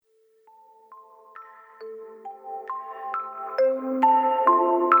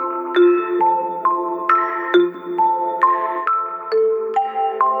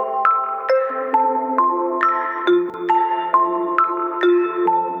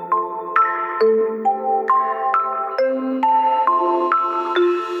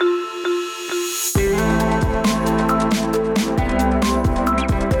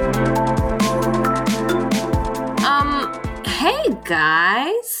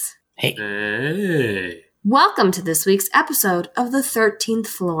Hey. Welcome to this week's episode of The 13th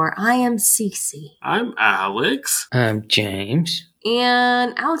Floor. I am Cece. I'm Alex. I'm James.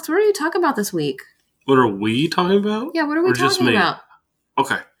 And Alex, what are you talking about this week? What are we talking about? Yeah, what are we talking about?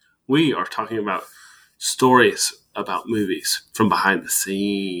 Okay. We are talking about stories about movies from behind the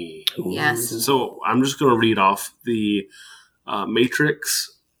scenes. Yes. So I'm just going to read off the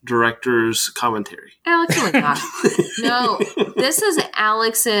Matrix director's commentary. Alex, oh my gosh. No, this is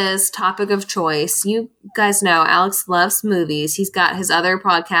Alex's topic of choice. You guys know Alex loves movies. He's got his other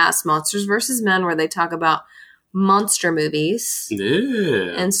podcast, Monsters vs. Men, where they talk about monster movies.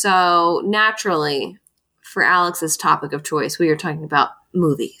 Yeah. And so, naturally, for Alex's topic of choice, we are talking about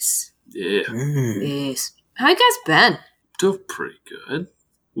movies. Yeah. Yes. How you guys been? Doing pretty good.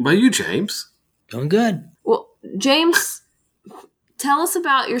 What about you, James? Doing good. Well, James, tell us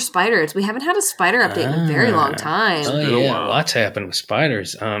about your spiders. We haven't had a spider update in a very long time. Oh, been a yeah. while. Lots happened with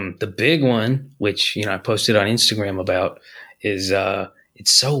spiders. The big one, which, I posted on Instagram about, is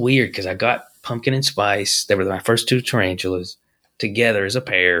it's so weird because I got Pumpkin and Spice. They were my first two tarantulas together as a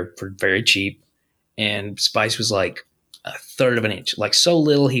pair for very cheap. And Spice was like a third of an inch, like so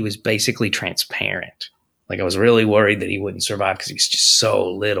little he was basically transparent. Like I was really worried that he wouldn't survive because he was just so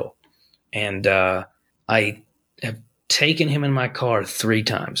little. And I have taken him in my car 3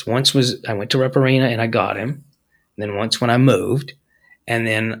 times. Once was I went to Rep Arena and I got him. And then once when I moved. And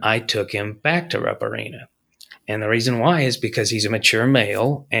then I took him back to Rep Arena. And the reason why is because he's a mature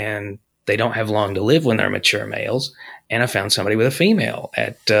male and they don't have long to live when they're mature males. And I found somebody with a female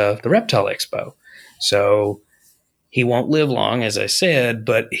at the Reptile Expo. So he won't live long, as I said,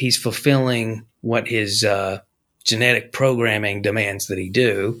 but he's fulfilling what his genetic programming demands that he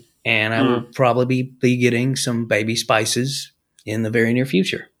do. And I will probably be getting some baby spices in the very near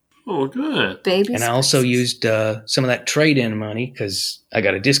future. Oh, good. Baby And I also used some of that trade-in money because I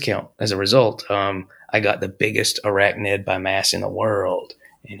got a discount as a result. I got the biggest arachnid by mass in the world,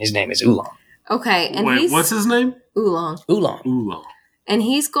 and his name is Oolong. Okay, and Wait, what's his name? Oolong. Oolong. Oolong. And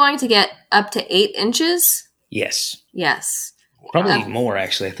he's going to get up to 8 inches? Yes. Yes. Probably more,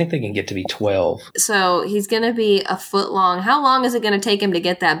 actually. I think they can get to be 12. So he's going to be a foot long. How long is it going to take him to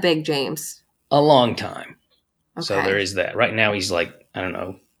get that big, James? A long time. Okay. So there is that. Right now he's like, I don't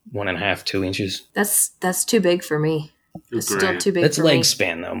know, 1.5, 2 inches. That's too big for me. It's still Agreed. too big That's for leg me.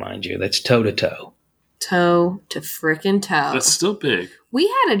 span, though, mind you. That's toe to toe. Toe to frickin' toe. That's still big. We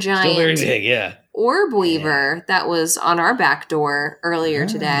had a Still very giant big, yeah. orb weaver that was on our back door earlier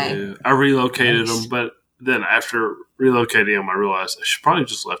today. Yeah. I relocated Nice. him, but then after relocating him, I realized I should probably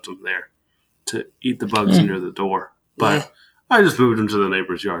just left him there to eat the bugs near the door. But I just moved him to the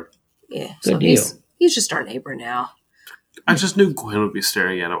neighbor's yard. Yeah. Good So deal. he's just our neighbor now. I just knew Gwen would be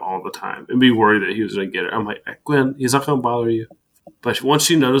staring at him all the time and be worried that he was going to get it. I'm like, Gwen, he's not going to bother you. But once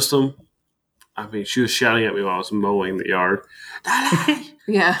she noticed him, I mean, she was shouting at me while I was mowing the yard. Daddy!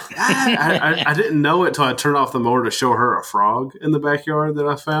 Yeah. I didn't know it till I turned off the mower to show her a frog in the backyard that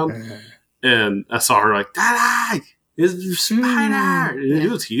I found. And I saw her like, Daddy! It's a spider!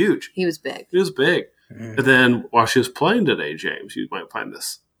 It was huge. He was big. It was big. And then while she was playing today, James, you might find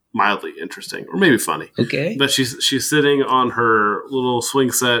this mildly interesting or maybe funny. Okay. But she's sitting on her little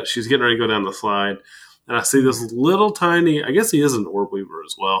swing set. She's getting ready to go down the slide. And I see this little tiny, I guess he is an orb weaver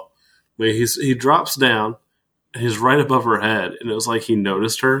as well. But he drops down and he's right above her head. And it was like he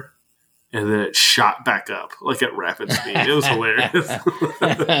noticed her. And then it shot back up like at rapid speed. It was hilarious.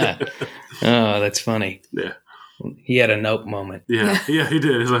 Oh, that's funny. Yeah. He had a nope moment. Yeah, he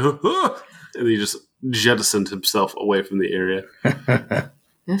did. He's like, "Ah!" And he just jettisoned himself away from the area.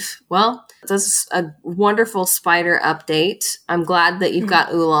 Well, that's a wonderful spider update. I'm glad that you've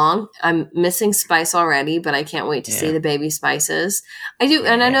got Oolong. I'm missing Spice already, but I can't wait to see the baby Spices. I do,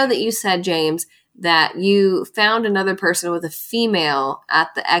 and I know that you said, James, that you found another person with a female at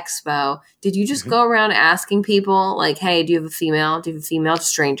the expo. Did you just go around asking people, like, hey, do you have a female? Do you have a female to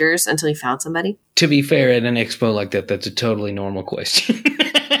strangers until you found somebody? To be fair, at an expo like that, that's a totally normal question.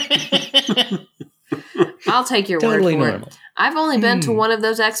 I'll take your Totally word for normal. it. I've only been to one of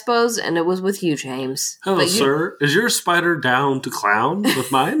those expos, and it was with you, James. Hello, But you- sir. Is your spider down to clown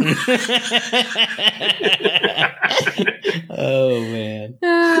with mine? Oh, man.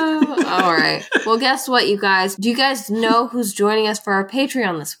 Oh, all right. Well, guess what, you guys? Do you guys know who's joining us for our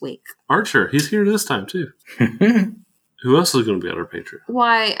Patreon this week? Archer, he's here this time too. Who else is going to be on our Patreon?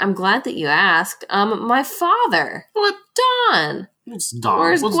 Why, I'm glad that you asked. My father. What? Don. What's Don?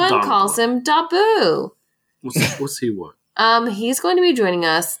 Or as What's Gwen Don calls want? him, Dabu. What's he want? He's going to be joining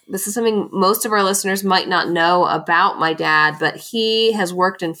us. This is something most of our listeners might not know about my dad, but he has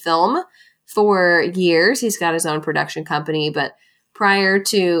worked in film for years. He's got his own production company, but Prior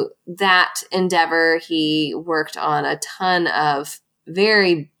to that endeavor, he worked on a ton of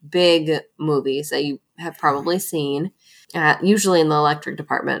very big movies that you have probably seen, usually in the electric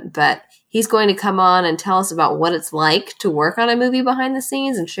department. But he's going to come on and tell us about what it's like to work on a movie behind the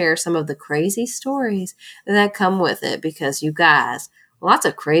scenes and share some of the crazy stories that come with it. Because you guys, lots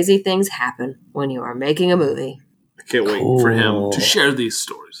of crazy things happen when you are making a movie. I can't wait for him to share these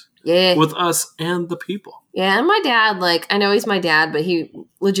stories. Yeah. With us and the people. Yeah, and my dad, like, I know he's my dad, but he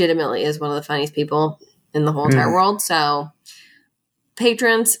legitimately is one of the funniest people in the whole entire world. So,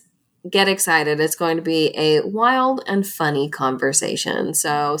 patrons, get excited. It's going to be a wild and funny conversation.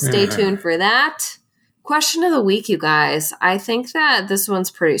 So, stay tuned for that. Question of the week, you guys. I think that this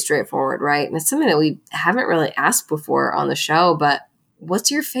one's pretty straightforward, right? And it's something that we haven't really asked before on the show, but what's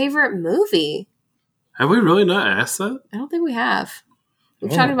your favorite movie? Have we really not asked that? I don't think we have.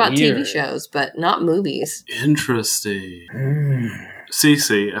 We've talked about TV shows, but not movies. Interesting.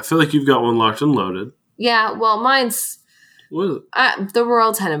 Cece, I feel like you've got one locked and loaded. Yeah, well, mine's What is it? The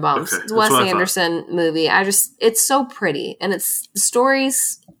Royal Tenenbaums. Okay, It's a Wes Anderson movie. It's so pretty, and the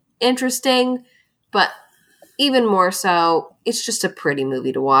story's interesting, but even more so, it's just a pretty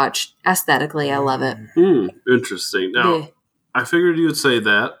movie to watch. Aesthetically, I love it. Interesting. Now, I figured you would say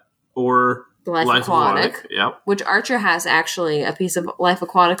that, or Life Aquatic. Yep. Which Archer has actually a piece of Life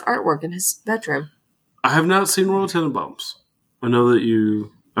Aquatic artwork in his bedroom. I have not seen Royal Tenenbaums. I know that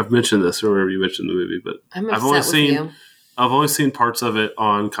I've mentioned this, or whenever you mentioned the movie, but I've only seen parts of it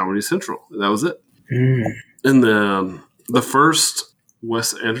on Comedy Central. That was it. And the first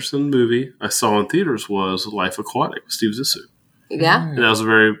Wes Anderson movie I saw in theaters was Life Aquatic with Steve Zissou. Yeah. And that was a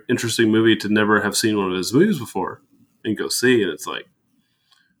very interesting movie to never have seen one of his movies before and go see. And it's like,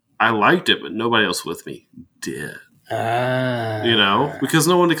 I liked it, but nobody else with me did. Because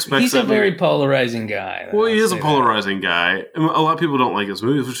no one expects he's that. He's a very polarizing guy. Well, he is a polarizing guy. And a lot of people don't like his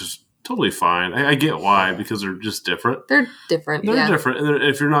movies, which is totally fine. I get why, because they're just different. They're different. They're different.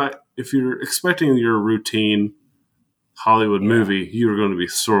 And if you're expecting your routine Hollywood movie, you're going to be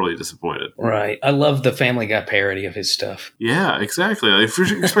sorely disappointed. Right. I love the Family Guy parody of his stuff. Yeah, exactly. Like, if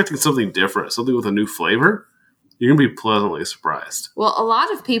you're expecting something different, something with a new flavor, you're going to be pleasantly surprised. Well, a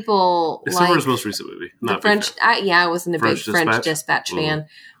lot of people except for his most recent movie. Not French. I wasn't a big French Dispatch fan.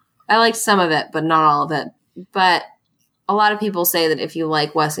 I liked some of it, but not all of it. But a lot of people say that if you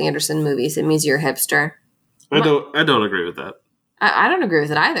like Wes Anderson movies, it means you're a hipster. I don't agree with that. I don't agree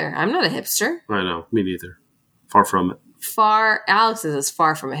with it either. I'm not a hipster. I know. Me neither. Far from it. Alex is as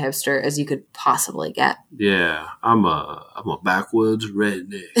far from a hipster as you could possibly get. Yeah. I'm a backwoods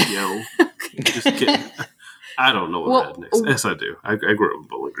redneck, yo. Just kidding. I don't know what rednecks. Yes, I do. I grew up in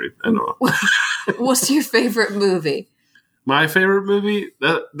Bowling Green. I know. What's your favorite movie? My favorite movie?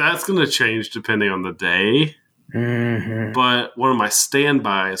 That's going to change depending on the day. Mm-hmm. But one of my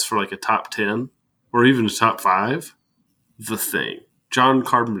standbys for like a top 10 or even a top 5, The Thing. John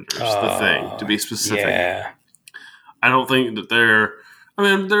Carpenter's The Thing, to be specific. Yeah. I don't think that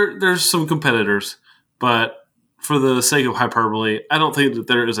there's some competitors, but for the sake of hyperbole, I don't think that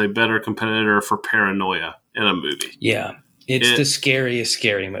there is a better competitor for paranoia in a movie. Yeah. It's the scariest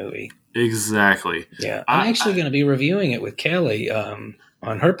scary movie. Exactly. Yeah. I'm actually going to be reviewing it with Kelly on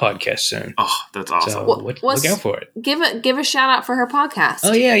her podcast soon. Oh, that's awesome. So look out for it. Give a shout out for her podcast.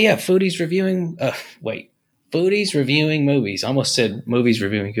 Oh, yeah. Foodies reviewing. Foodies reviewing movies. Almost said movies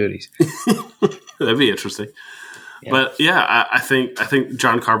reviewing goodies. That'd be interesting. Yeah. But yeah, I think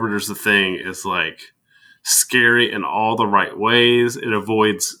John Carpenter's The Thing is like scary in all the right ways. It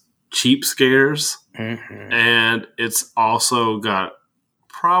avoids cheap scares. Mm-hmm. And it's also got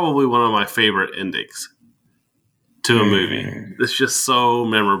probably one of my favorite endings to a movie. It's just so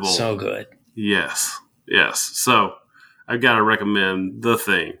memorable. So good. Yes. So I've got to recommend The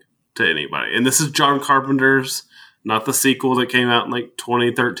Thing to anybody. And this is John Carpenter's, not the sequel that came out in like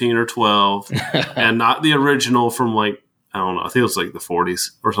 2013 or 12, and not the original from like, I don't know, I think it was like the 40s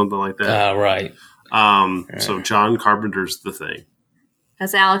or something like that. Right. So John Carpenter's The Thing.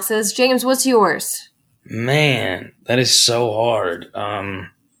 As Alex says, James, what's yours? Man, that is so hard. I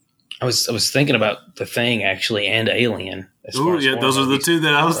was thinking about The Thing actually and Alien. Oh yeah, those are the two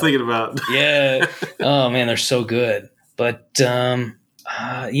that I was thinking about. Yeah. Oh man, they're so good. But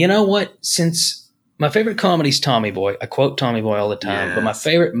you know what? Since my favorite comedy is Tommy Boy, I quote Tommy Boy all the time. Yes. But my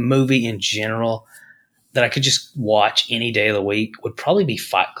favorite movie in general that I could just watch any day of the week would probably be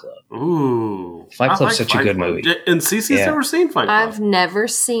Fight Club. Ooh, Fight Club's such a good movie. And Cece's never seen Fight Club. I've never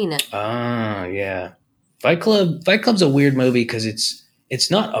seen it. Yeah. Fight Club's a weird movie because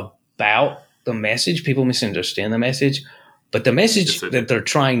it's not about the message. People misunderstand the message, but the message that they're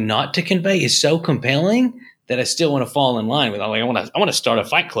trying not to convey is so compelling that I still want to fall in line with. I'm like, I want to start a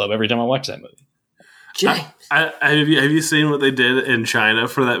fight club every time I watch that movie. James. Have you seen what they did in China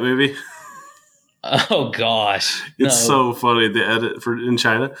for that movie? Oh gosh, It's so funny, the edit in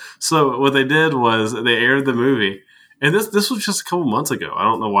China. So what they did was they aired the movie, and this was just a couple months ago. I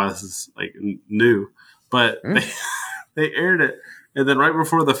don't know why this is like new, but they aired it, and then right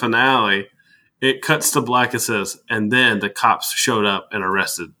before the finale, it cuts to black. It says, and then the cops showed up and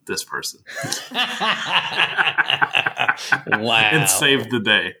arrested this person. Wow, and saved the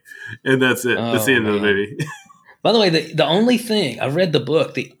day, and that's it. That's the end of the movie. By the way, the only thing, I read the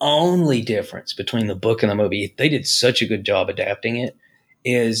book, the only difference between the book and the movie, they did such a good job adapting it,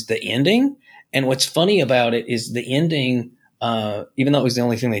 is the ending. And what's funny about it is the ending, even though it was the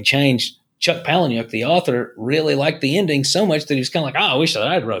only thing they changed, Chuck Palahniuk, the author, really liked the ending so much that he was kind of like, I wish that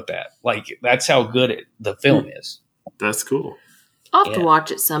I'd wrote that. Like, that's how good the film is. That's cool. I'll have to watch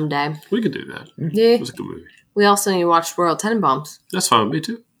it someday. We could do that. Yeah. It was a good movie. We also need to watch Royal Tenenbaums. That's fine with me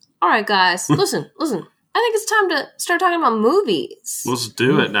too. All right, guys. Listen. I think it's time to start talking about movies. Let's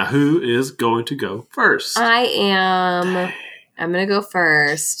do it. Now, who is going to go first? I am. I'm going to go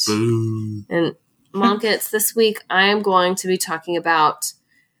first. Boom. And Monkets, this week I am going to be talking about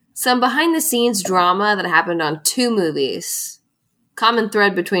some behind-the-scenes drama that happened on 2 movies. Common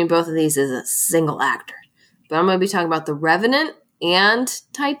thread between both of these is a single actor. But I'm going to be talking about The Revenant and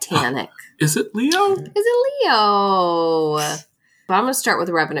Titanic. Is it Leo? Is it Leo? But I'm going to start with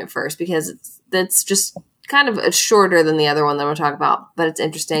The Revenant first because it's just kind of shorter than the other one that we'll talk about, but it's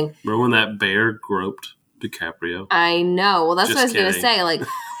interesting. Remember when that bear groped DiCaprio? I know. Well, that's Just what I was going to say. Like,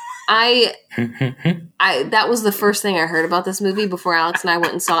 I that was the first thing I heard about this movie before Alex and I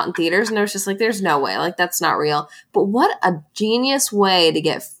went and saw it in theaters, and I was just like, there's no way. Like, that's not real. But what a genius way to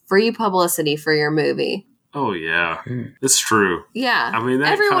get free publicity for your movie. Oh, yeah. It's true. Yeah. I mean,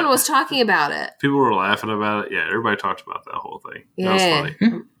 everyone was talking about it. People were laughing about it. Yeah, everybody talked about that whole thing. Yeah. That was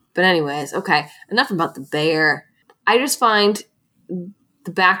funny. But anyways, okay. Enough about the bear. I just find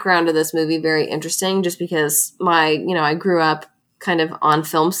the background of this movie very interesting just because I grew up kind of on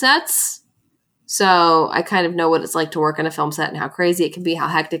film sets. So I kind of know what it's like to work on a film set and how crazy it can be, how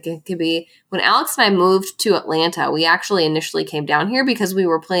hectic it can be. When Alex and I moved to Atlanta, we actually initially came down here because we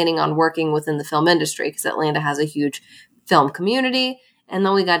were planning on working within the film industry because Atlanta has a huge film community. And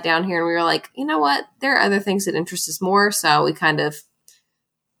then we got down here and we were like, you know what? There are other things that interest us more. So we kind of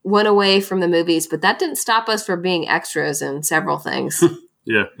went away from the movies, but that didn't stop us from being extras in several things.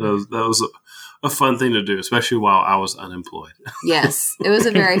 Yeah, that was a fun thing to do, especially while I was unemployed. Yes, it was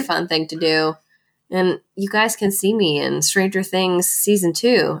a very fun thing to do. And you guys can see me in Stranger Things Season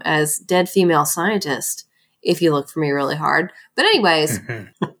 2 as dead female scientist if you look for me really hard. But anyways,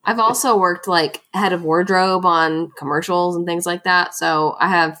 I've also worked like head of wardrobe on commercials and things like that. So I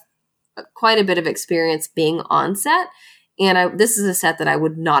have quite a bit of experience being on set. And this is a set that I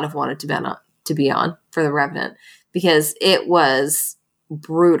would not have wanted to be on for The Revenant because it was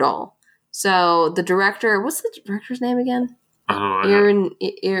brutal. So the director, what's the director's name again? I don't know.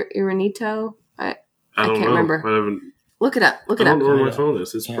 Ironito? I don't can't remember. Look it up. I don't know where my phone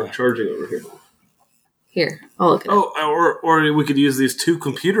is. It's charging over here. Here, I'll look it up. Oh, or we could use these 2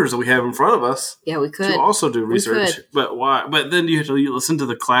 computers that we have in front of us. Yeah, we could. To also do research. But why? But then you have to listen to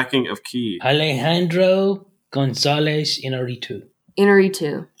the clacking of keys. Alejandro Gonzalez Inarritu.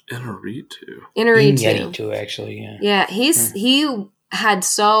 Inarritu, actually, yeah. Yeah, he had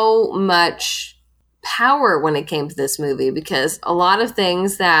so much power when it came to this movie because a lot of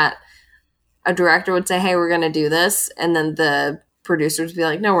things that a director would say, hey, we're going to do this, and then the producers would be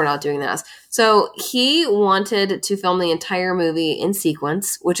like, no, we're not doing this. So he wanted to film the entire movie in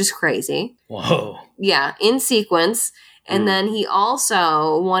sequence, which is crazy. Whoa. Yeah, in sequence. And then he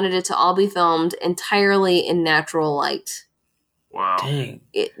also wanted it to all be filmed entirely in natural light. Wow. Dang.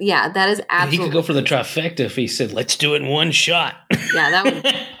 That is absolutely... He could go for the trifecta if he said, let's do it in one shot. Yeah,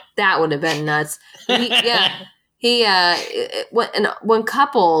 that would have been nuts. When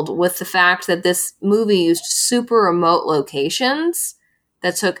coupled with the fact that this movie used super remote locations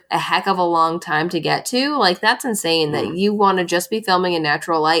that took a heck of a long time to get to, like, that's insane that you want to just be filming in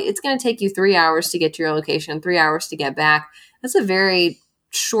natural light. It's going to take you 3 hours to get to your location, 3 hours to get back. That's a very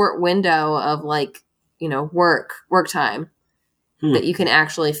short window of, like, work time that you can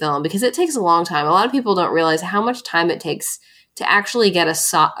actually film because it takes a long time. A lot of people don't realize how much time it takes to actually get a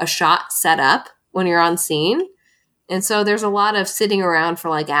shot set up when you're on scene. And so there's a lot of sitting around for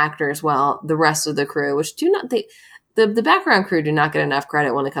like actors while the rest of the crew, which the background crew do not get enough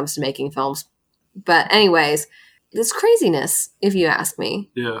credit when it comes to making films. But anyways, it's craziness, if you ask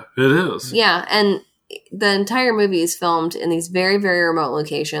me. Yeah, it is. Yeah, and the entire movie is filmed in these very, very remote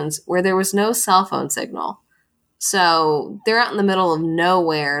locations where there was no cell phone signal. So they're out in the middle of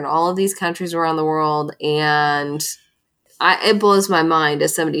nowhere in all of these countries around the world. And it blows my mind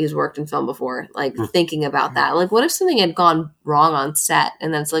as somebody who's worked in film before, like thinking about that. Like, what if something had gone wrong on set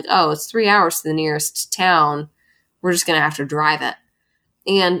and then it's like, oh, it's 3 hours to the nearest town. We're just going to have to drive it.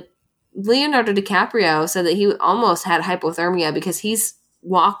 And Leonardo DiCaprio said that he almost had hypothermia because he's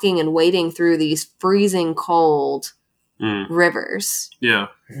walking and wading through these freezing cold rivers. Yeah.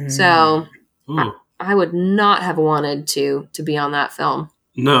 So I would not have wanted to be on that film.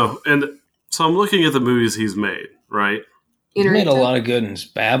 No. And so I'm looking at the movies he's made, right? He made a lot of good ones.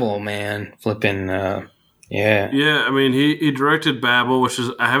 Babel, man. Flipping, yeah. Yeah, I mean, he directed Babel, which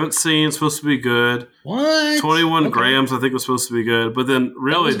is I haven't seen. It's supposed to be good. What? 21 Grams, I think, was supposed to be good. But then,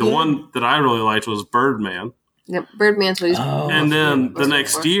 really, the one that I really liked was Birdman. Yep, Birdman's what he's... and then the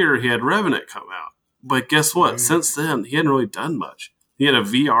next year, he had Revenant come out. But guess what? Since then, he hadn't really done much. He had a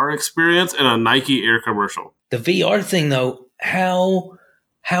VR experience and a Nike Air commercial. The VR thing, though, how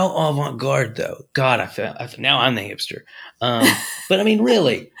avant-garde, though. God, I feel now I'm the hipster. But I mean,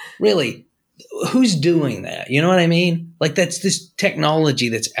 really, who's doing that? You know what I mean? Like, that's this technology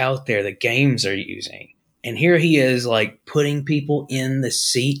that's out there that games are using. And here he is, like, putting people in the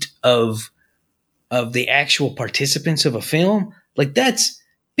seat of the actual participants of a film. Like,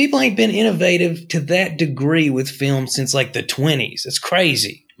 people ain't been innovative to that degree with film since, like, the 20s. It's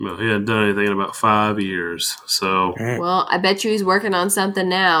crazy. Well, he hadn't done anything in about 5 years, so... Well, I bet you he's working on something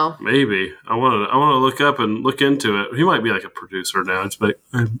now. Maybe. I want to look up and look into it. He might be like a producer now. It's like,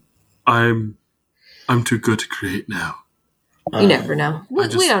 I'm too good to create now. You never know. We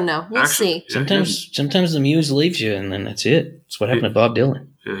don't know. We'll see. Sometimes the muse leaves you, and then that's it. That's what happened to Bob Dylan.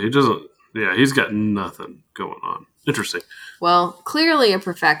 Yeah, he doesn't... Yeah, he's got nothing going on. Interesting. Well, clearly a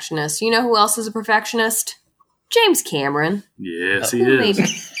perfectionist. You know who else is a perfectionist? James Cameron. Yes, he who is.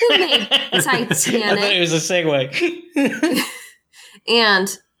 Made Titanic. I thought it was a segue.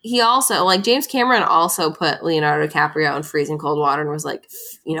 And he also, like, James Cameron also put Leonardo DiCaprio in freezing cold water and was like,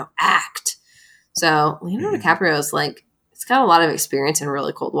 act. So Leonardo DiCaprio is like, it's got a lot of experience in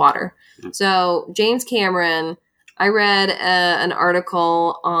really cold water. So James Cameron, I read an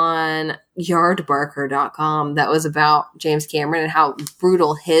article on yardbarker.com that was about James Cameron and how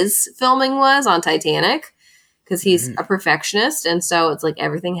brutal his filming was on Titanic. Because he's a perfectionist, and so it's like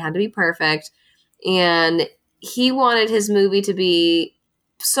everything had to be perfect. And he wanted his movie to be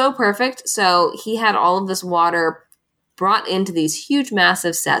so perfect, so he had all of this water brought into these huge,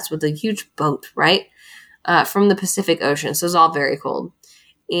 massive sets with a huge boat, right? From the Pacific Ocean, so it was all very cold.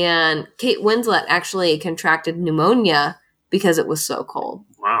 And Kate Winslet actually contracted pneumonia because it was so cold.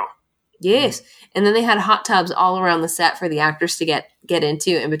 Wow. Yes. And then they had hot tubs all around the set for the actors to get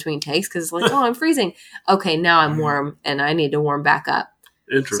into in between takes because it's like, oh, I'm freezing. Okay, now I'm warm and I need to warm back up.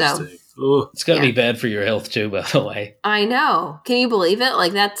 Interesting. It's got to be bad for your health too, by the way. I know. Can you believe it?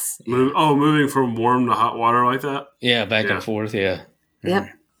 Like that's... moving from warm to hot water like that? Yeah, back and forth, yeah. Yep.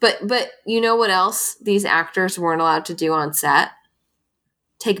 But you know what else these actors weren't allowed to do on set?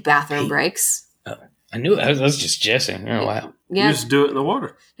 Take bathroom breaks. I knew it. I was just guessing. Oh, wow. Yeah. You just do it in the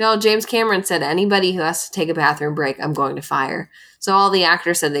water. No, James Cameron said anybody who has to take a bathroom break, I'm going to fire. So all the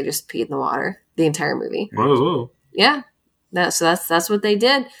actors said they just peed in the water the entire movie. Might as well. Yeah. That's what they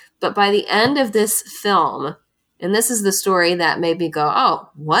did. But by the end of this film, and this is the story that made me go, oh,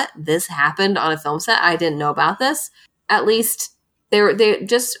 what? This happened on a film set? I didn't know about this. At least they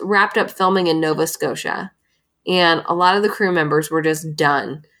just wrapped up filming in Nova Scotia. And a lot of the crew members were just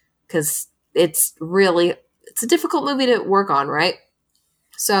done because it's a difficult movie to work on, right?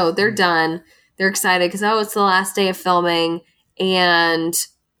 So they're done. They're excited because, it's the last day of filming. And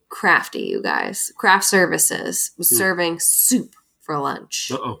Crafty, you guys, Craft Services was serving soup for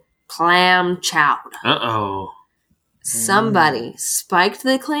lunch. Uh-oh. Clam chowder. Uh-oh. Somebody spiked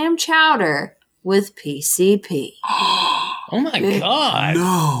the clam chowder with PCP. Oh my God.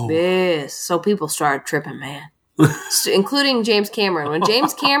 No. Yes. So people started tripping, man. Including James Cameron. When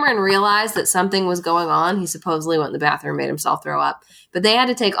James Cameron realized that something was going on, he supposedly went in the bathroom and made himself throw up. But they had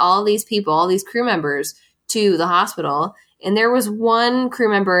to take all these people, all these crew members, to the hospital. And there was one crew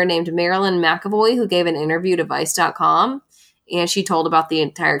member named Marilyn McAvoy who gave an interview to Vice.com. And she told about the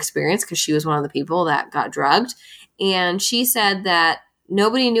entire experience because she was one of the people that got drugged. And she said that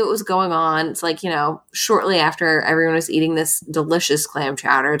nobody knew what was going on. It's like, shortly after everyone was eating this delicious clam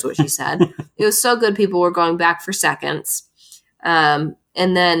chowder, is what she said. It was so good, people were going back for seconds. And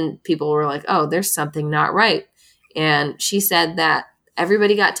then people were like, oh, there's something not right. And she said that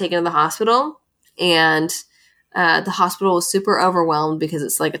everybody got taken to the hospital. And The hospital was super overwhelmed because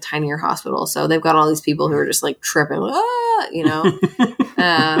it's like a tinier hospital. So they've got all these people who are just like tripping,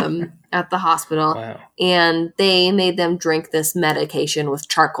 at the hospital. Wow. And they made them drink this medication with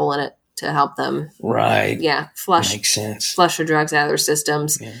charcoal in it to help them. Right. Yeah. Flush Makes sense. the drugs out of their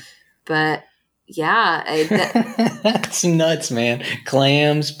systems. Yeah. But yeah, That's nuts, man.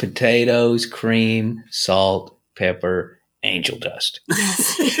 Clams, potatoes, cream, salt, pepper, angel dust.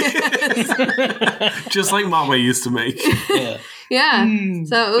 Just like Mama used to make. Yeah. yeah.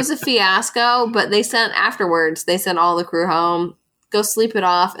 So it was a fiasco, but they sent all the crew home, go sleep it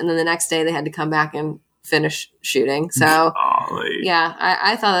off, and then the next day they had to come back and finish shooting. So yeah,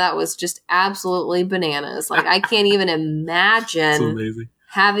 I thought that was just absolutely bananas. Like I can't even imagine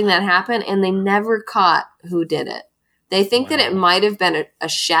having that happen, and they never caught who did it. They think that it might have been a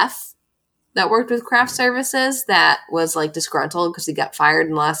chef that worked with craft services that was like disgruntled because he got fired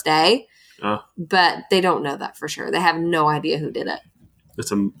in the last day. But they don't know that for sure. They have no idea who did it.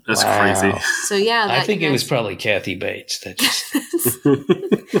 That's crazy. So yeah, I think it was probably Kathy Bates. That just...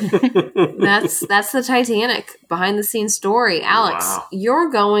 that's the Titanic behind the scenes story. Alex, you're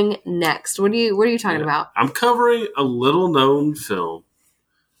going next. What are you talking about? I'm covering a little known film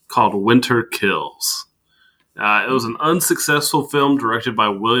called Winter Kills. It was an unsuccessful film directed by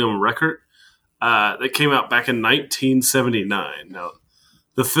William Reckert that came out back in 1979. Now,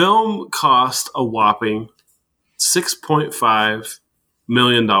 the film cost a whopping $6.5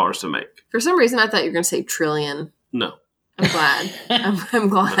 million to make. For some reason, I thought you were going to say trillion. No. I'm glad. I'm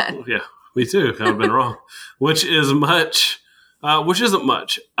glad. Yeah, me too. I've been wrong. Which isn't much.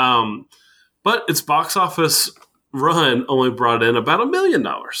 But its box office run only brought in about $1 million.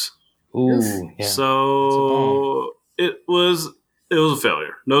 Ooh, yeah. So it was a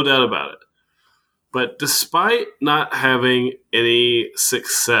failure, no doubt about it. But despite not having any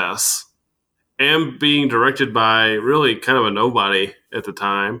success and being directed by really kind of a nobody at the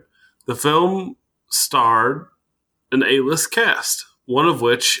time, the film starred an A-list cast, one of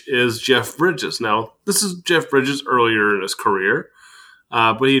which is Jeff Bridges. Now, this is Jeff Bridges earlier in his career,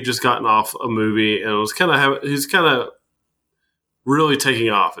 but he had just gotten off a movie and he's kind of really taking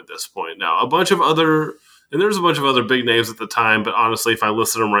off at this point. Now, there's a bunch of other big names at the time, but honestly, if I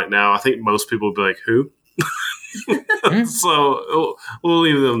listed them right now, I think most people would be like, who? So we'll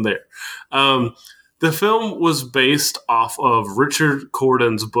leave them there. The film was based off of Richard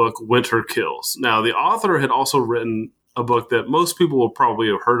Corden's book, Winter Kills. Now, the author had also written a book that most people will probably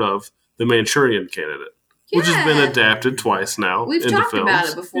have heard of, The Manchurian Candidate, which has been adapted twice now. We've talked about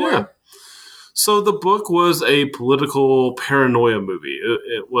it before. Yeah. So the book was a political paranoia movie.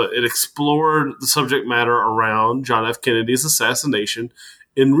 It explored the subject matter around John F. Kennedy's assassination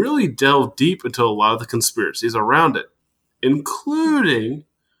and really delved deep into a lot of the conspiracies around it, including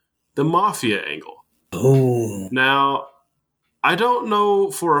the mafia angle. Oh. Now, I don't know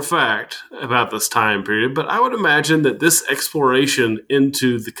for a fact about this time period, but I would imagine that this exploration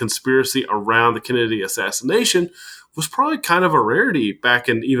into the conspiracy around the Kennedy assassination was probably kind of a rarity back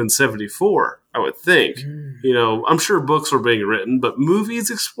in even 74, I would think. You know, I'm sure books were being written, but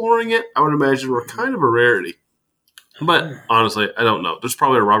movies exploring it, I would imagine, were kind of a rarity. But honestly, I don't know. There's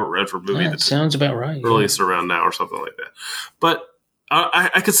probably a Robert Redford movie that sounds about right. Released around now or something like that. But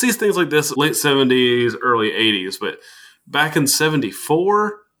I could see things like this late 70s, early 80s. But back in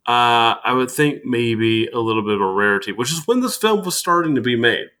 74, I would think maybe a little bit of a rarity, which is when this film was starting to be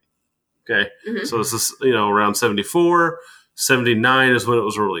made. Okay. Mm-hmm. So this is, around 74, 79 is when it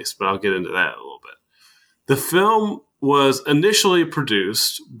was released, but I'll get into that a little bit. The film was initially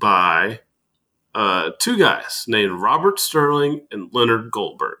produced by two guys named Robert Sterling and Leonard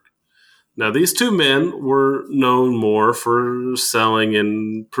Goldberg. Now, these two men were known more for selling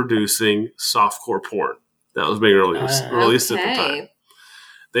and producing softcore porn that was being released at the time.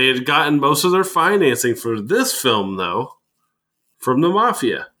 They had gotten most of their financing for this film, though, from the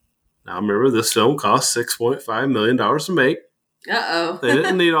Mafia. Now, remember, this film cost $6.5 million to make. Uh-oh. They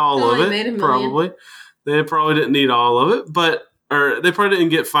didn't need all of it, probably. They probably didn't need all of it, or they probably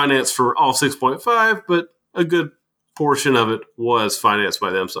didn't get financed for all 6.5, but a good portion of it was financed by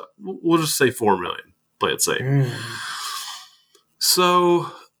them. So we'll just say $4 million. Play it safe.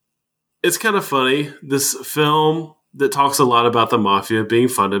 So it's kind of funny. This film that talks a lot about the Mafia being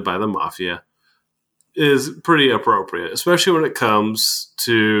funded by the Mafia is pretty appropriate, especially when it comes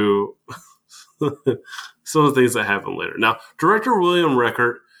to some of the things that happen later. Now, director William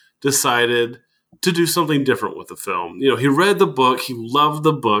Reckert decided to do something different with the film. He read the book, he loved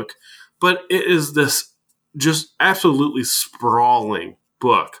the book, but it is this just absolutely sprawling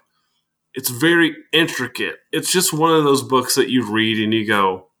book. It's very intricate. It's just one of those books that you read and you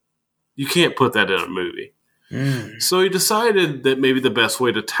go, you can't put that in a movie. So he decided that maybe the best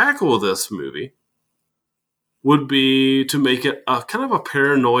way to tackle this movie would be to make it a kind of a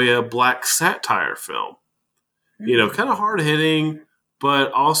paranoia black satire film. You know, kind of hard-hitting,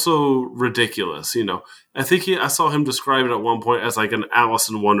 but also ridiculous. You know, I think I saw him describe it at one point as like an Alice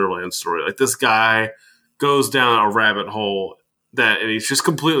in Wonderland story. Like this guy goes down a rabbit hole and he's just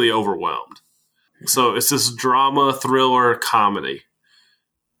completely overwhelmed. So it's this drama, thriller, comedy.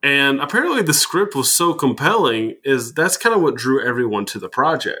 And apparently the script was so compelling that's kind of what drew everyone to the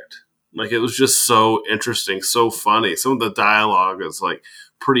project. Like it was just so interesting, so funny. Some of the dialogue is like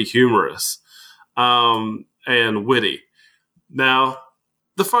pretty humorous and witty. Now,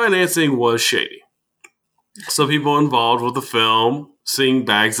 the financing was shady. Some people involved with the film seeing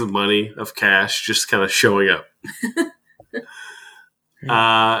bags of money, of cash, just kind of showing up.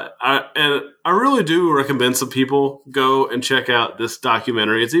 I really do recommend some people go and check out this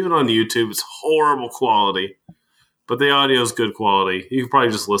documentary. It's even on YouTube. It's horrible quality, but the audio is good quality. You can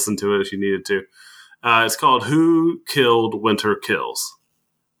probably just listen to it if you needed to. It's called Who Killed Winter Kills.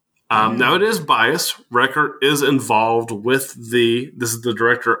 Now it is biased. Recker is involved with this is the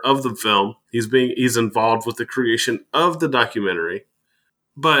director of the film. He's involved with the creation of the documentary,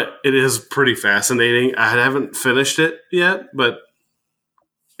 but it is pretty fascinating. I haven't finished it yet, but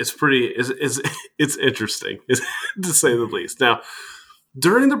it's interesting to say the least. Now,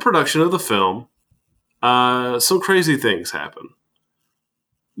 during the production of the film, some crazy things happen,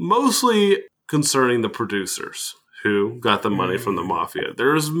 mostly concerning the producers who got the money from the mafia.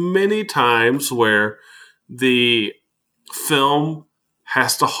 There's many times where the film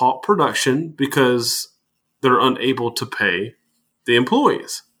has to halt production because they're unable to pay the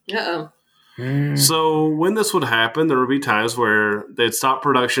employees. Uh-oh. So when this would happen, there would be times where they'd stop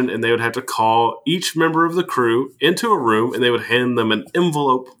production and they would have to call each member of the crew into a room and they would hand them an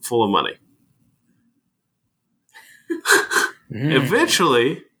envelope full of money.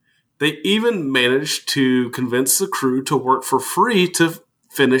 Eventually, they even managed to convince the crew to work for free to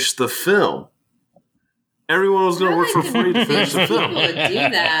finish the film. Everyone was going to work for free to finish the film. People would do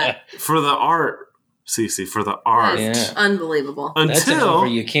that. For the art. Cece, for the art. That's unbelievable. That's an offer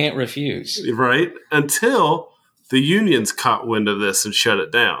you can't refuse. Right? Until the unions caught wind of this and shut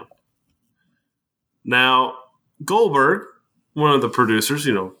it down. Now, Goldberg, one of the producers,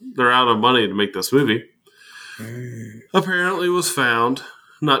 you know, they're out of money to make this movie, apparently was found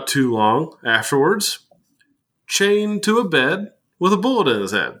not too long afterwards, chained to a bed with a bullet in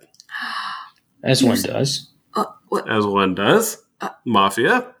his head. As one does. As one does.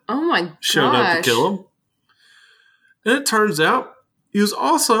 Mafia. Oh my gosh. Showed up to kill him. And it turns out he was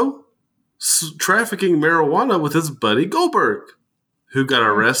also trafficking marijuana with his buddy Goldberg, who got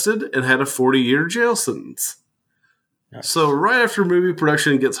arrested and had a 40-year jail sentence. Nice. So right after movie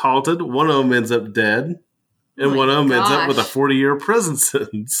production gets halted, one of them ends up dead, and one of them ends up with a 40-year prison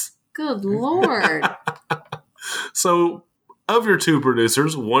sentence. Good Lord. So of your two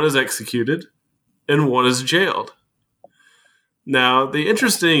producers, one is executed and one is jailed. Now, the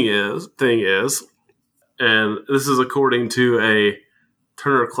interesting thing is, and this is according to a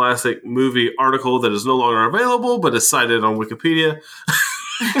Turner Classic Movie article that is no longer available, but is cited on Wikipedia,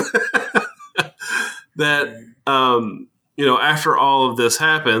 that, after all of this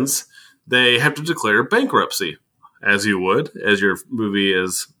happens, they have to declare bankruptcy, as you would, as your movie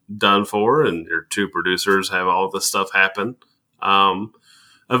is done for, and your two producers have all this stuff happen.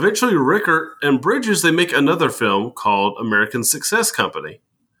 Eventually, Rickert and Bridges, they make another film called American Success Company.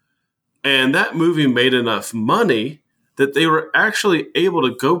 And that movie made enough money that they were actually able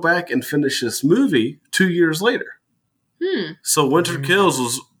to go back and finish this movie 2 years later. So Winter Kills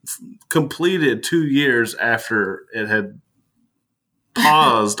was completed 2 years after it had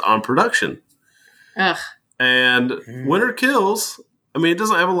paused on production. Ugh. And Winter Kills, I mean, it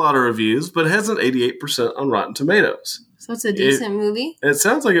doesn't have a lot of reviews, but it has an 88% on Rotten Tomatoes. So it's a decent movie? It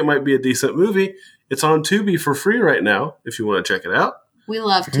sounds like it might be a decent movie. It's on Tubi for free right now, if you want to check it out. We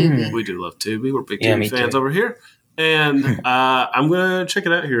love Tubi. We do love Tubi. We're big Tubi fans over here. And I'm going to check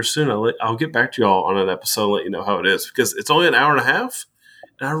it out here soon. I'll get back to y'all on an episode and let you know how it is, because it's only an hour and a half,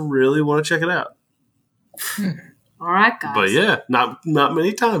 and I really want to check it out. All right, guys. But yeah, not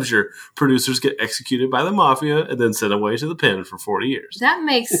many times your producers get executed by the mafia and then sent away to the pen for 40 years. That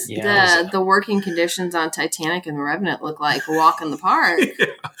makes the working conditions on Titanic and The Revenant look like a walk in the park.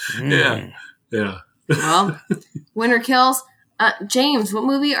 Yeah. Well, Winter Kills. James, what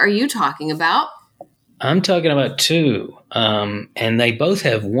movie are you talking about? I'm talking about two, and they both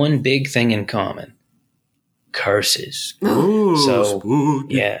have one big thing in common. Curses. Ooh, so,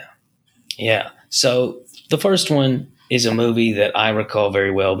 spooky. Yeah. So the first one is a movie that I recall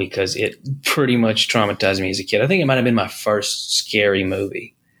very well because it pretty much traumatized me as a kid. I think it might have been my first scary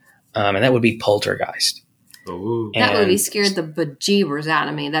movie, and that would be Poltergeist. Ooh. That movie scared the bejeebers out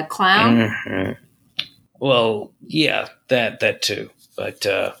of me. That clown. Mm-hmm. Well, yeah, that too. But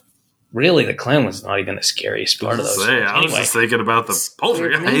really, the clown was not even the scariest part of those. I was just thinking about the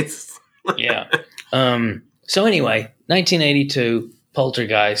Poltergeist. Yeah. So anyway, 1982,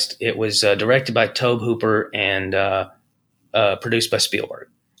 Poltergeist. It was directed by Tobe Hooper and produced by Spielberg.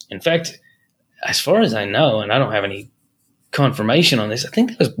 In fact, as far as I know, and I don't have any confirmation on this, I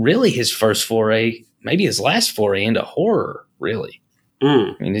think that was really his first foray, maybe his last foray into horror, really.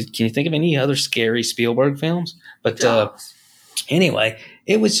 I mean, can you think of any other scary Spielberg films? But anyway,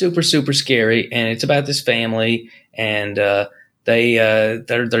 it was super, super scary, and it's about this family, and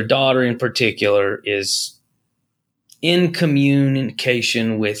their daughter in particular is in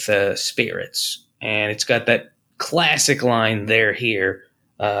communication with spirits, and it's got that classic line, "They're here,"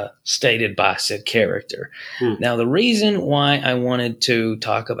 stated by said character. Now, the reason why I wanted to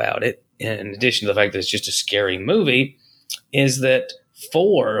talk about it, in addition to the fact that it's just a scary movie, is that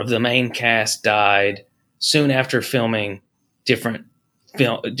 4 of the main cast died soon after filming different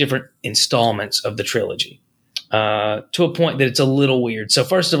installments of the trilogy, to a point that it's a little weird. So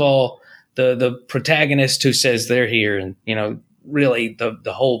first of all, the protagonist who says they're here, and really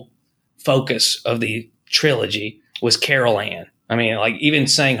the whole focus of the trilogy was Carol Ann. I mean, like, even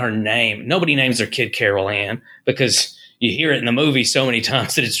saying her name, nobody names their kid Carol Ann because you hear it in the movie so many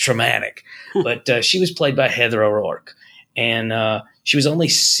times that it's traumatic. But she was played by Heather O'Rourke, and she was only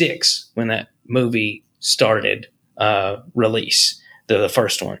 6 when that movie started release, the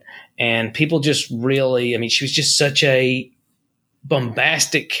first one. And people just really, I mean, she was just such a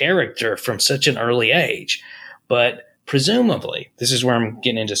bombastic character from such an early age. But presumably, this is where I'm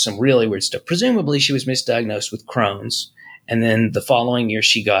getting into some really weird stuff. Presumably, she was misdiagnosed with Crohn's. And then the following year,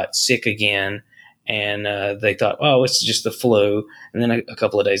 she got sick again. And they thought, oh, it's just the flu. And then a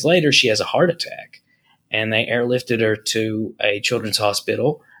couple of days later, she has a heart attack. And they airlifted her to a children's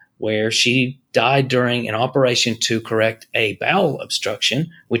hospital where she died during an operation to correct a bowel obstruction,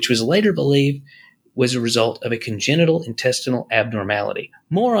 which was later believed was a result of a congenital intestinal abnormality.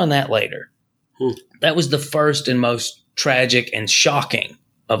 More on that later. That was the first and most tragic and shocking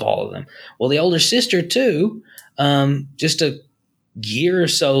of all of them. Well, the older sister, too, just a year or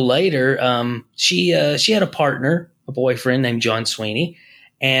so later, she had a partner, a boyfriend named John Sweeney,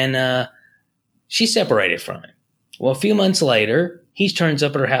 and she separated from him. Well, a few months later, he turns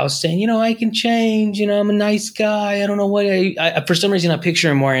up at her house saying, I can change. I'm a nice guy. I don't know what I for some reason, I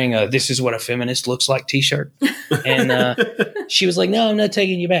picture him wearing a "This is what a feminist looks like" t-shirt. And she was like, no, I'm not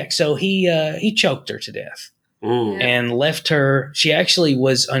taking you back. So he choked her to death and left her. She actually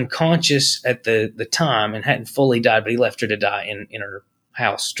was unconscious at the time and hadn't fully died, but he left her to die in her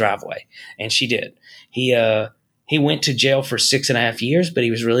house driveway. And she did. He went to jail for 6.5 years, but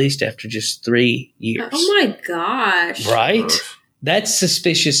he was released after just 3 years. Oh my gosh. Right? That's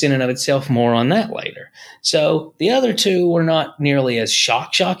suspicious in and of itself. More on that later. So the other 2 were not nearly as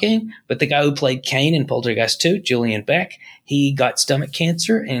shocking, but the guy who played Kane in Poltergeist 2, Julian Beck, he got stomach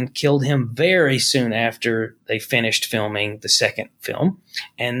cancer and killed him very soon after they finished filming the second film.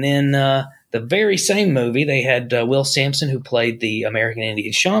 And then the very same movie, they had Will Sampson, who played the American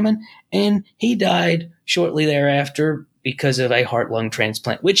Indian shaman, and he died shortly thereafter because of a heart-lung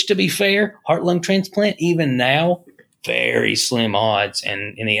transplant, which, to be fair, heart-lung transplant, even now, very slim odds.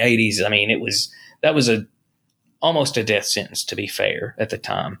 And in the 80s, I mean, that was almost a death sentence, to be fair, at the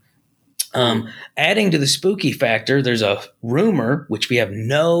time. Adding to the spooky factor, there's a rumor, which we have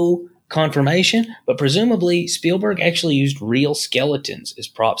no confirmation, but presumably Spielberg actually used real skeletons as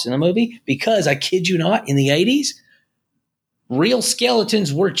props in the movie because, I kid you not, in the 80s, real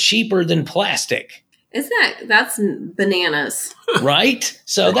skeletons were cheaper than plastic. That's bananas. Right?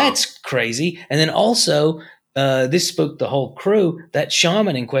 So that's crazy. And then also, this spooked the whole crew. That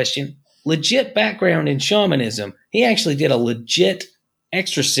shaman in question, legit background in shamanism. He actually did a legit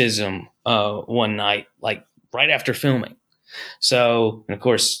exorcism one night, like right after filming. So, and of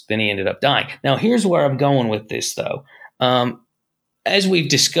course, then he ended up dying. Now, here's where I'm going with this, though. As we've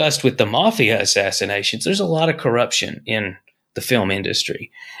discussed with the mafia assassinations, there's a lot of corruption in the film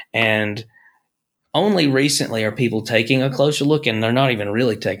industry. And only recently are people taking a closer look, and they're not even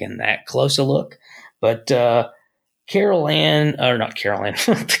really taking that close a look. But the character,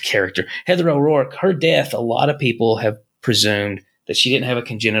 Heather O'Rourke, her death, a lot of people have presumed that she didn't have a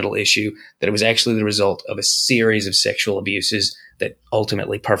congenital issue, that it was actually the result of a series of sexual abuses that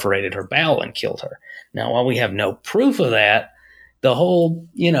ultimately perforated her bowel and killed her. Now, while we have no proof of that, the whole,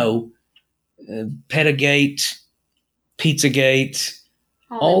 Pedagate Pizzagate,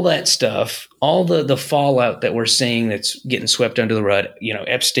 all that stuff, all the fallout that we're seeing that's getting swept under the rug,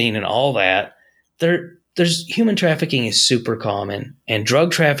 Epstein and all that, there's human trafficking is super common, and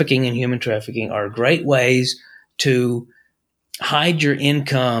drug trafficking and human trafficking are great ways to hide your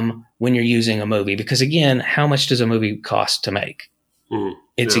income when you're using a movie. Because again, how much does a movie cost to make?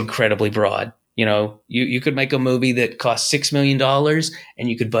 It's incredibly broad. You could make a movie that costs $6 million and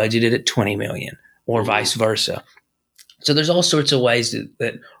you could budget it at $20 million or vice versa. So there's all sorts of ways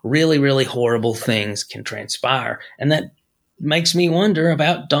that really, really horrible things can transpire. And that makes me wonder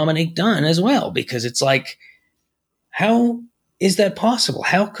about Dominique Dunne as well, because it's like, how is that possible?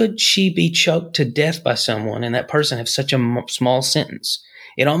 How could she be choked to death by someone and that person have such a small sentence?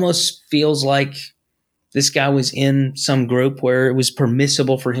 It almost feels like this guy was in some group where it was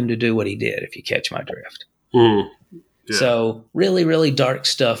permissible for him to do what he did, if you catch my drift. Yeah. So really, really dark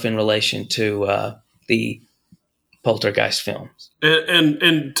stuff in relation to the Poltergeist films.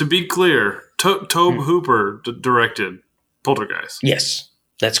 And to be clear, Tobe Hooper directed Poltergeist. Yes,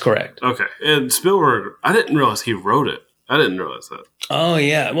 that's correct. Okay. And Spielberg, I didn't realize he wrote it. I didn't realize that. Oh,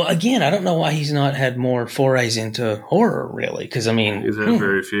 yeah. Well, again, I don't know why he's not had more forays into horror, really, because, I mean... He's had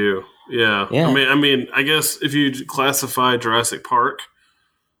very few. Yeah. I mean, I guess if you classify Jurassic Park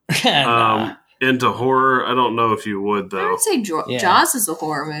into horror, I don't know if you would, though. I would say Jaws is a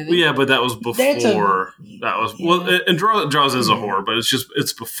horror movie. Yeah, but that was before. And Jaws is a horror, but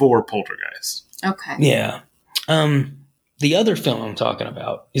it's before Poltergeist. Okay. Yeah. The other film I'm talking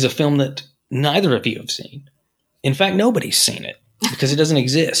about is a film that neither of you have seen. In fact, nobody's seen it because it doesn't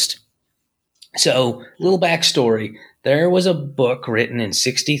exist. So, little backstory. There was a book written in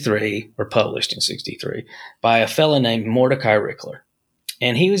 1963, or published in 1963, by a fellow named Mordecai Rickler.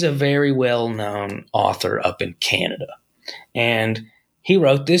 And he was a very well-known author up in Canada. And he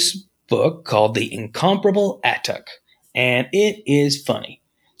wrote this book called The Incomparable Attuck. And it is funny.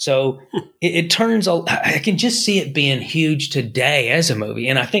 So it turns out, I can just see it being huge today as a movie.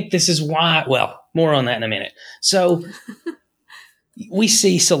 And I think this is why, well, more on that in a minute. So we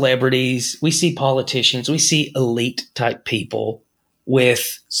see celebrities, we see politicians, we see elite type people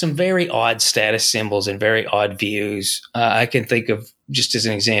with some very odd status symbols and very odd views. I can think of, just as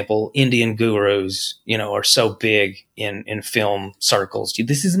an example, Indian gurus, are so big in film circles.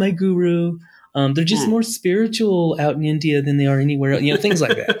 This is my guru. They're just more spiritual out in India than they are anywhere else, things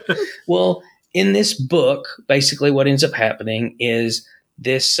like that. Well, in this book, basically what ends up happening is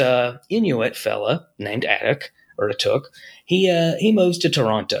this Inuit fella named Attuck, he moves to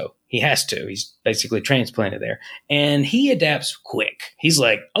Toronto. He has to. He's basically transplanted there. And he adapts quick. He's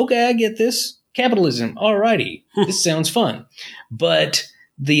like, okay, I get this. Capitalism. Alrighty. This sounds fun. But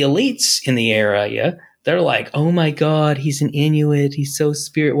the elites in the area, they're like, oh my God, he's an Inuit. He's so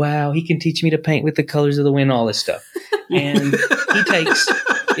spirit. Wow. He can teach me to paint with the colors of the wind, all this stuff. And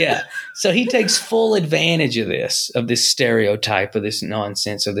so he takes full advantage of this stereotype, of this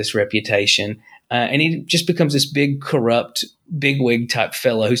nonsense, of this reputation. And he just becomes this big, corrupt, bigwig type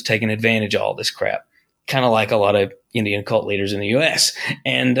fellow who's taking advantage of all this crap, kind of like a lot of Indian cult leaders in the U.S.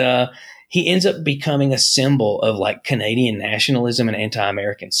 And he ends up becoming a symbol of like Canadian nationalism and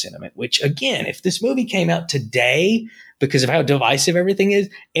anti-American sentiment, which, again, if this movie came out today, because of how divisive everything is,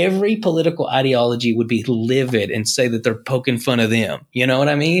 every political ideology would be livid and say that they're poking fun of them. You know what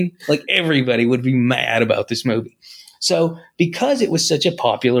I mean? Like, everybody would be mad about this movie. So because it was such a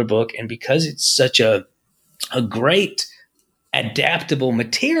popular book and because it's such a great adaptable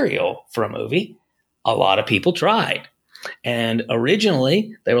material for a movie, a lot of people tried. And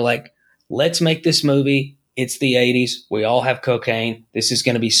originally they were like, let's make this movie. It's the 80s. We all have cocaine. This is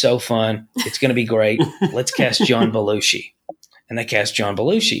going to be so fun. It's going to be great. Let's cast John Belushi. And they cast John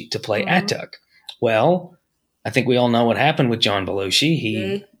Belushi to play Attuck. Well, I think we all know what happened with John Belushi.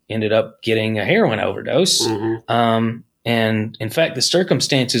 He ended up getting a heroin overdose. And in fact, the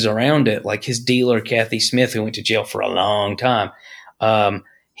circumstances around it, like his dealer, Kathy Smith, who went to jail for a long time,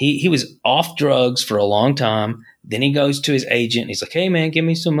 he was off drugs for a long time. Then he goes to his agent and he's like, hey man, give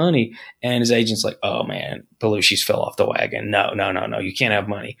me some money. And his agent's like, oh man, Belushi's fell off the wagon. No, you can't have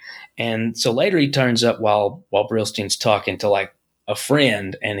money. And so later he turns up while Brillstein's talking to like a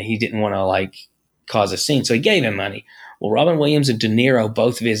friend, and he didn't want to like cause a scene. So he gave him money. Well, Robin Williams and De Niro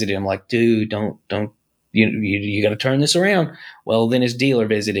both visited him like, dude, don't, you got to turn this around. Well, then his dealer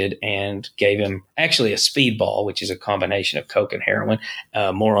visited and gave him actually a speedball, which is a combination of coke and heroin.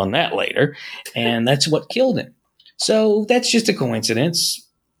 More on that later. And that's what killed him. So that's just a coincidence.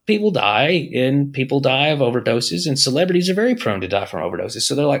 People die of overdoses, and celebrities are very prone to die from overdoses.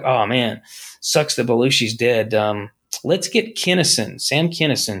 So they're like, oh man, sucks that Belushi's dead. Let's get Sam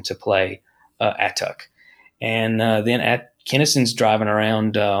Kinison to play Attuck. And then Kinnison's driving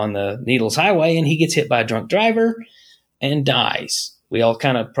around on the Needles Highway, and he gets hit by a drunk driver and dies. We all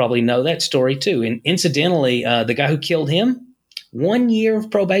kind of probably know that story too. And incidentally, the guy who killed him, 1 year of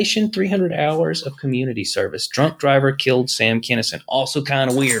probation, 300 hours of community service. Drunk driver killed Sam Kinison. Also kind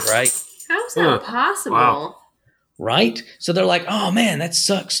of weird, right? How's that possible? Wow. Right? So they're like, oh man, that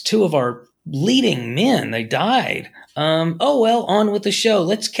sucks. 2 of our leading men, they died. Oh well, on with the show.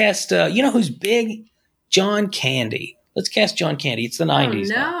 Let's cast, you know who's big? John Candy. Let's cast John Candy. It's the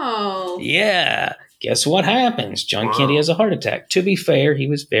 90s. Oh, now. no. Yeah. Guess what happens? John Candy has a heart attack. To be fair, he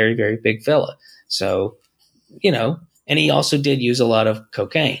was very, very big fella. So, you know, and he also did use a lot of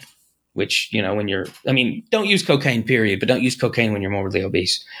cocaine, which, you know, don't use cocaine, period, but don't use cocaine when you're morbidly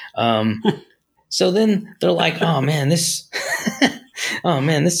obese. So then they're like, oh man, this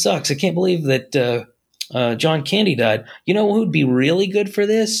sucks. I can't believe that John Candy died. You know who'd be really good for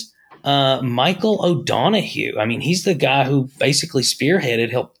this? Michael O'Donoghue. I mean, he's the guy who basically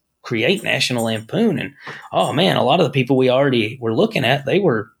helped create National Lampoon. And, oh man, a lot of the people we already were looking at, they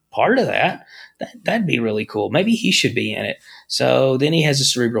were part of that. That'd be really cool. Maybe he should be in it. So then he has a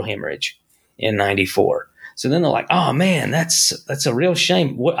cerebral hemorrhage in 94. So then they're like, oh man, that's a real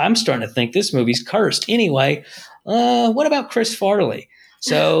shame. I'm starting to think this movie's cursed. Anyway, what about Chris Farley?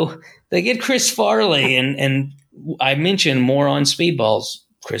 So they get Chris Farley, and I mentioned more on speedballs.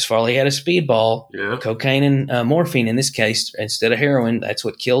 Chris Farley had a speedball, cocaine and morphine in this case, instead of heroin. That's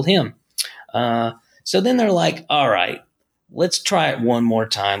what killed him. So then they're like, all right, let's try it one more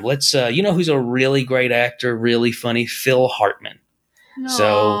time. Let's, you know who's a really great actor, really funny? Phil Hartman. No.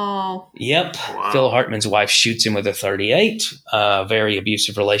 So, yep, wow. Phil Hartman's wife shoots him with a .38. Very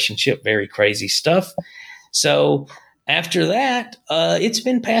abusive relationship, very crazy stuff. So after that, it's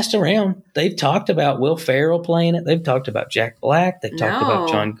been passed around. They've talked about Will Ferrell playing it. They've talked about Jack Black. They've talked about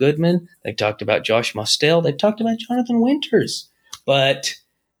John Goodman. They've talked about Josh Mostel. They've talked about Jonathan Winters. But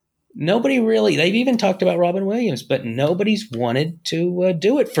nobody really, they've even talked about Robin Williams, but nobody's wanted to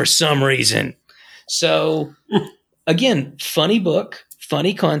do it for some reason. So, again, funny book,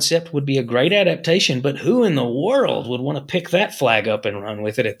 funny concept, would be a great adaptation, but who in the world would want to pick that flag up and run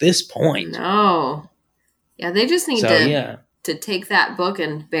with it at this point? No. Yeah, they just need to take that book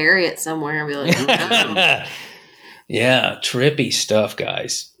and bury it somewhere and be like, oh. Yeah, trippy stuff,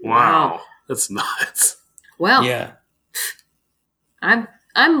 guys. Wow. That's nuts. Well, yeah. I'm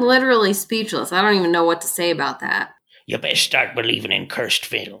literally speechless. I don't even know what to say about that. You better start believing in cursed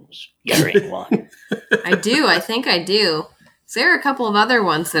films. You're in one. I do. I think I do. There are a couple of other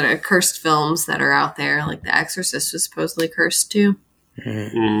ones that are cursed films that are out there, like The Exorcist was supposedly cursed too.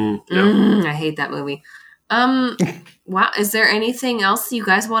 I hate that movie. Wow. Is there anything else you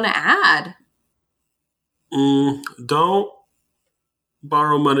guys want to add? Don't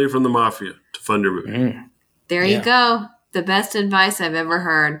borrow money from the mafia to fund your movie. There you go. The best advice I've ever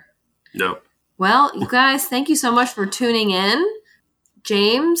heard. No. Well, you guys, thank you so much for tuning in.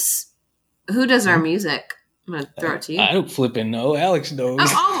 James, who does our music? I'm going to throw it to you. I don't flipping know. Alex knows.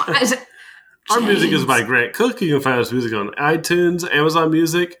 Our music is by Grant Cook. You can find his music on iTunes, Amazon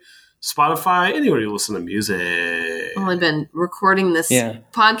Music, Spotify, anywhere you listen to music. Well, I've been recording this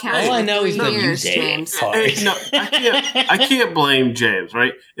podcast. All I know is the music, James. No, I can't blame James,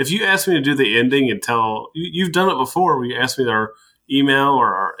 right? If you ask me to do the ending and you've done it before, where you asked me our email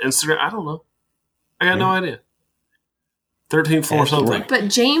or our Instagram, I don't know. I got no idea. 13th floor something. But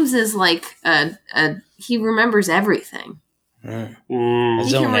James is like he remembers everything. He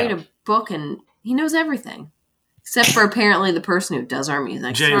can read a book and he knows everything. Except for apparently the person who does our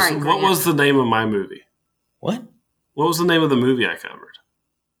music. James, sorry, what was the name of my movie? What? What was the name of the movie I covered?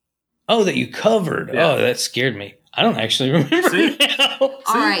 Oh, that you covered. Yeah. Oh, that scared me. I don't actually remember.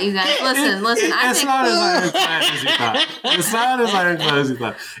 All right, you guys, listen. It's not as ironclad as you thought. It's not as ironclad as you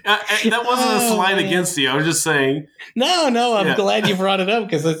thought. That wasn't a slight against you. I was just saying. No, I'm glad you brought it up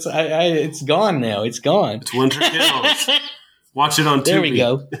because it's gone now. It's gone. It's Winter Kills. Watch it on TV. There we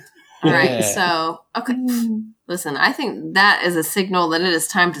go. All right, so, okay. Listen, I think that is a signal that it is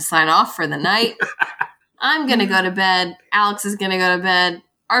time to sign off for the night. I'm going to go to bed. Alex is going to go to bed.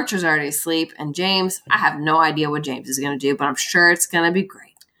 Archer's already asleep. And James, I have no idea what James is going to do, but I'm sure it's going to be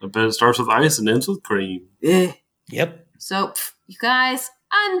great. I bet it starts with ice and ends with cream. Yep. So, you guys,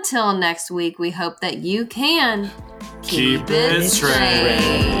 until next week, we hope that you can keep it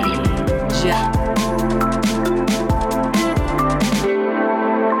strange.